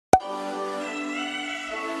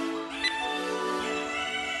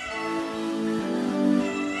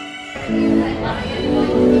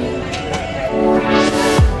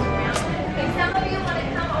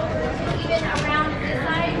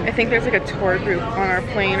I think there's like a tour group on our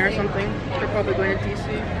plane or something. They're probably going to DC.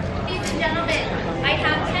 Ladies and gentlemen, I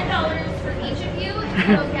have $10 for each of you to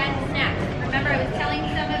go get snacks. Remember, I was telling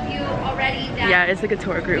some of you already that yeah, it's like a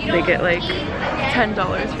tour group. They get like $10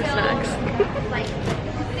 for snacks. Like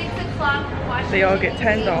 6 o'clock. They all get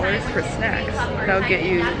 $10 for snacks. That'll get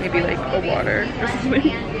you maybe like a water or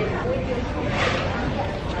something.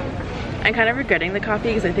 I'm kind of regretting the coffee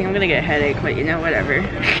because I think I'm gonna get a headache, but you know, whatever.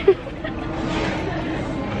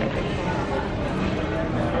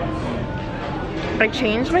 I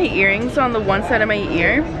changed my earrings on the one side of my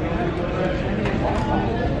ear.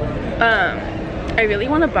 I really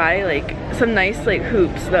want to buy like some nice like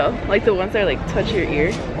hoops though, like the ones that like touch your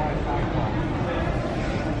ear.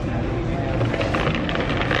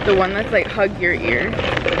 The one that's like hug your ear.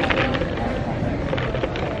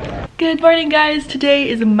 Good morning guys, today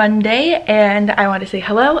is Monday and I want to say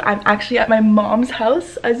hello. I'm actually at my mom's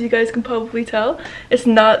house, as you guys can probably tell. It's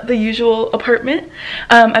not the usual apartment.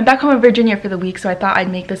 I'm back home in Virginia for the week, so I thought I'd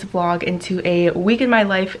make this vlog into a week in my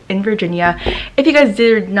life in Virginia. If you guys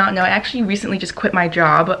did not know, I actually recently just quit my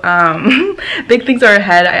job. Big things are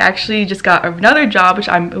ahead. I actually just got another job, which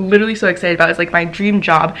I'm literally so excited about. It's like my dream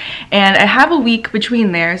job and I have a week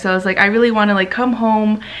between there, so I was like, I really want to like come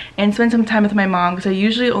home and spend some time with my mom because I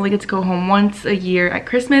usually only get to go home once a year at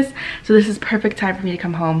Christmas, so this is perfect time for me to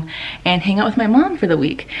come home and hang out with my mom for the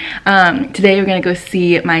week. Today we're gonna go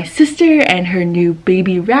see my sister and her new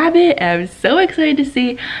baby rabbit, and I'm so excited to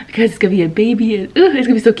see because it's gonna be a baby and it's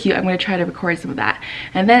gonna be so cute. I'm gonna try to record some of that,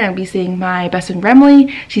 and then I'll be seeing my best friend Remley.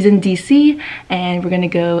 She's in DC and we're gonna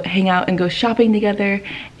go hang out and go shopping together,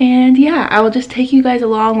 and yeah, I will just take you guys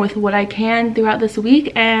along with what I can throughout this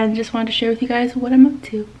week and just wanted to share with you guys what I'm up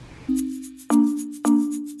to.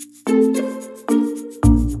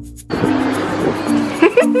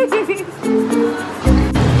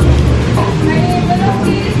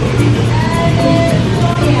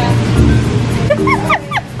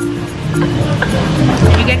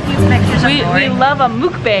 We love a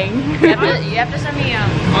mukbang. You have to send me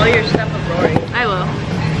all your stuff of Rory. I will.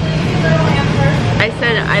 I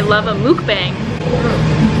said I love a mukbang.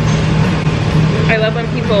 I love when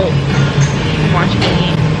people watch me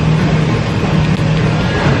eat.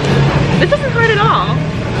 This isn't hard at all.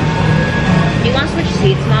 You want to switch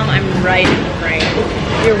seats, Mom? I'm right in the frame.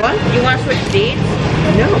 You're what? You want to switch seats?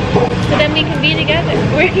 No. So then we can be together.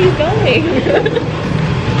 Where are you going?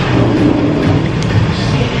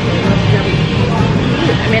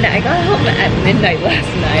 I mean, I got home at midnight last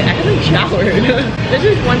night. I haven't showered. This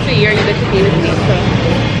is once a year you get to be with me, so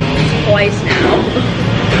Twice now.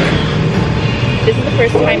 this is the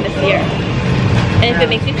first time this year. And if it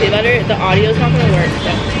makes you feel better, the audio's not gonna work.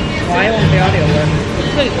 So. Why won't the audio work?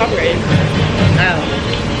 It's gonna be copyrighted. Oh.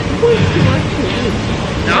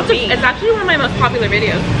 It's actually one of my most popular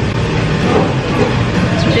videos.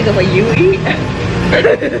 Especially the way you eat.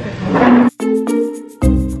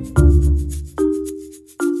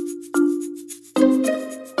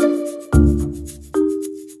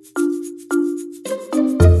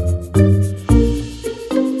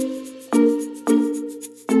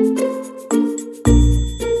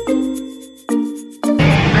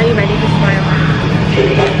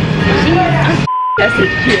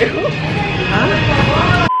 Message you.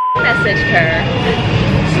 Huh? Messaged her.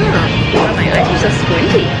 Oh my eyes are so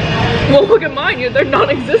squinty. Well, look at mine. They're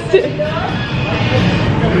non-existent.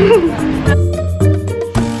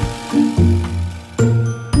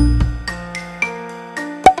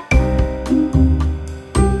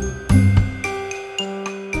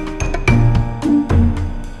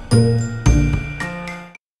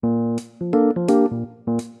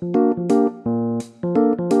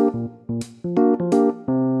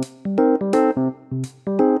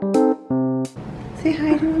 Say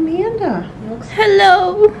hi to Amanda.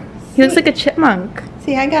 Hello. He looks like a chipmunk.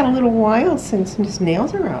 See, I got a little while since his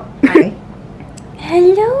nails are out. Hi.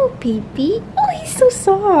 Hello, baby. Oh, he's so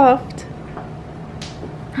soft.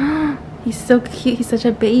 He's so cute. He's such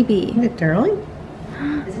a baby. Isn't it darling?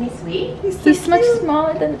 Isn't he sweet? He's much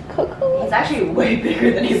smaller than Coco. He's actually way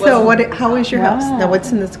bigger than he was. So how is your house? Now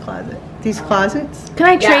what's in this closet? These closets? Can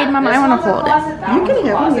I trade, Mama? I want to hold it. You can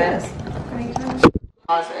have them, yes.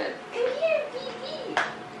 Closet.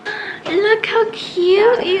 Look how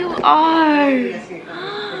cute you are.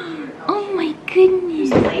 Oh my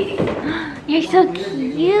goodness. You're so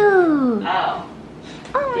cute. Oh.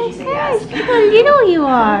 Oh my gosh, look how little you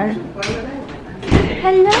are.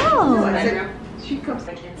 Hello. She comes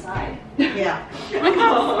like inside. Yeah. Look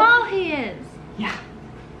how small he is. Yeah.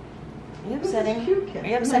 Are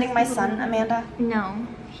you upsetting my son, Amanda? No,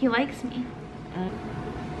 he likes me.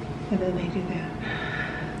 And then they do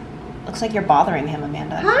that. Looks like you're bothering him,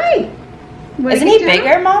 Amanda. Hi! Isn't he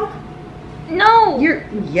bigger, Mom? No!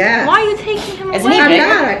 Yes. Why are you taking him Isn't away? he I'm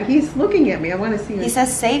bigger? not. He's looking at me. I want to see. He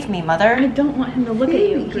says, save me, Mother. I don't want him to look at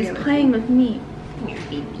you. Baby He's Grandma. playing with me.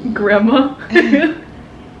 Grandma.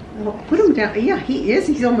 Oh, put him down. Yeah, he is.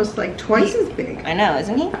 He's almost like twice as big. I know,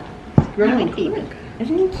 isn't he? Growing quick.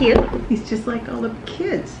 Isn't he cute? He's just like all the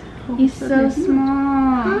kids. Oh, He's so they're huge.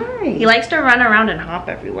 small. Hi. He likes to run around and hop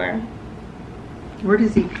everywhere. Where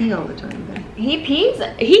does he pee all the time then? He pees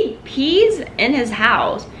in his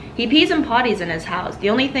house. He pees and potties in his house. The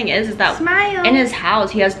only thing is that Smile. in his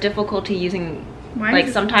house he has difficulty using, Why like is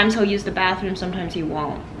it- sometimes he'll use the bathroom, sometimes he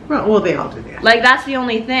won't. Well, they all do that. Like that's the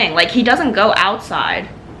only thing. Like he doesn't go outside.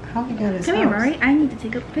 How he got his Come here, house? Rory. I need to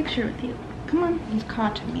take a picture with you. Come on. He's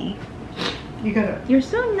caught me. You got You're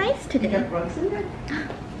so nice today. rugs in there?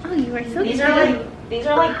 Oh, you are so These cute.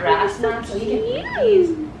 are like grass mats, so he can eat these.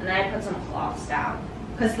 And then I put some cloths down.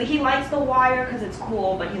 Because he likes the wire because it's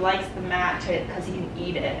cool, but he likes the mat because he can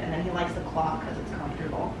eat it. And then he likes the cloth because it's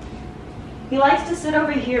comfortable. He likes to sit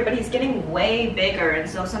over here, but he's getting way bigger, and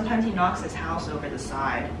so sometimes he knocks his house over the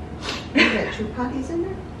side. You got 2 potties in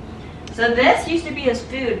there? So this used to be his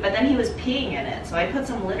food, but then he was peeing in it, so I put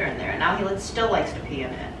some litter in there, and now he still likes to pee in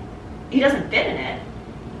it. He doesn't fit in it.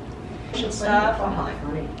 Stuff.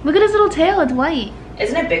 Look at his little tail. It's white.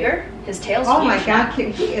 Isn't it bigger? His tail's Oh my huge. God,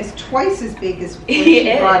 Kim, he is twice as big as when He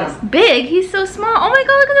she brought is. him. Big. He's so small. Oh my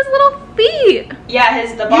god, look at his little feet. Yeah,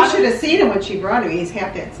 the You bottom. should have seen him when she brought him. He's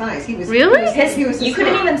half that size. He was Really? He was You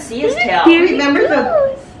couldn't even see his tail. Here he Remember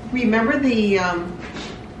goes. Remember the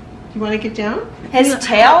you want to get down? His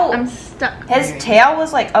tail. I'm stuck. His tail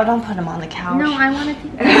was like, oh, don't put him on the couch. No, I want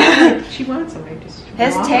to take She wanted somebody to.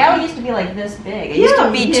 His tail used to be like this big. It used Yeah,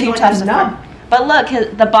 to be he had too like tough a to nub. find. But look,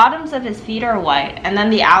 the bottoms of his feet are white, and then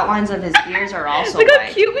the outlines of his ears are also Look white.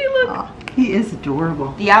 how cute we look. Oh, he is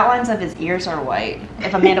adorable. The outlines of his ears are white.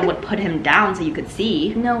 If Amanda would put him down so you could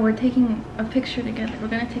see. No, we're taking a picture together. We're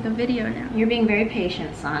gonna take a video now. You're being very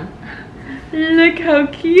patient, son. Look how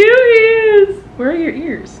cute he is. Where are your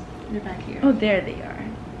ears? They're back here. Oh, there they are.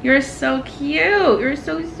 You're so cute. You're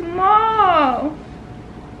so small.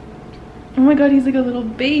 Oh my god, he's like a little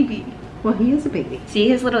baby. Well, he is a baby. See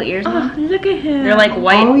his little ears? Oh, Mom? look at him. They're like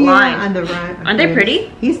white oh, yeah, lines. on the right. Aren't they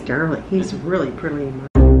pretty? He's darling. He's really pretty.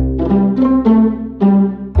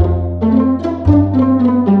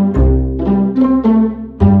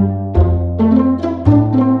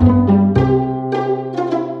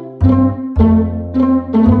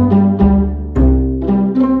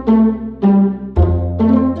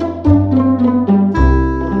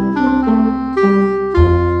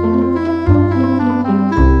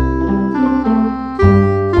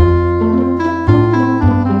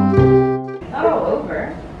 Not all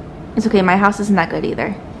over. It's okay, my house isn't that good either.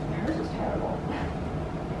 Yours is terrible.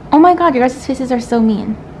 Oh my god, your guys' faces are so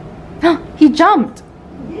mean. He jumped.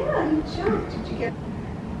 Yeah, he jumped. Did you get?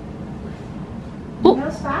 He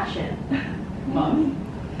knows fashion. Mommy.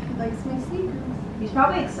 He likes my sneakers. He's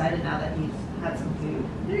probably excited now that he's had some food.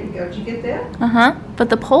 There you go. Did you get that? Uh-huh. But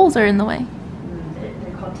the poles are in the way.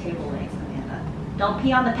 They're called table legs, Amanda. Don't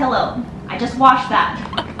pee on the pillow. I just washed that.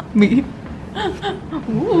 Me.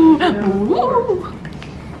 Ooh. Ooh.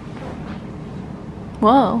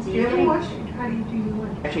 Whoa. You haven't watched it. How do you do your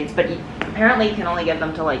one? Treats, but apparently you can only give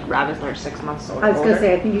them to like rabbits that are 6 months old. I was gonna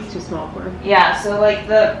say I think he's too small for him. Yeah, so like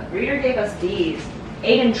the breeder gave us these.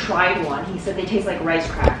 Aiden tried one. He said they taste like rice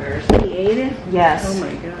crackers. He ate it. Yes. Oh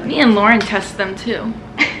my god. Me and Lauren test them too.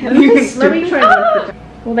 Let me try one.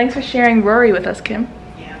 Well, thanks for sharing Rory with us, Kim.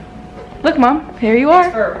 Yeah. Look, Mom, here you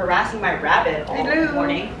Thanks are. for harassing my rabbit all Hello.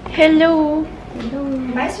 morning. Hello.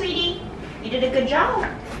 Bye, sweetie. You did a good job.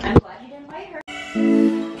 I'm glad.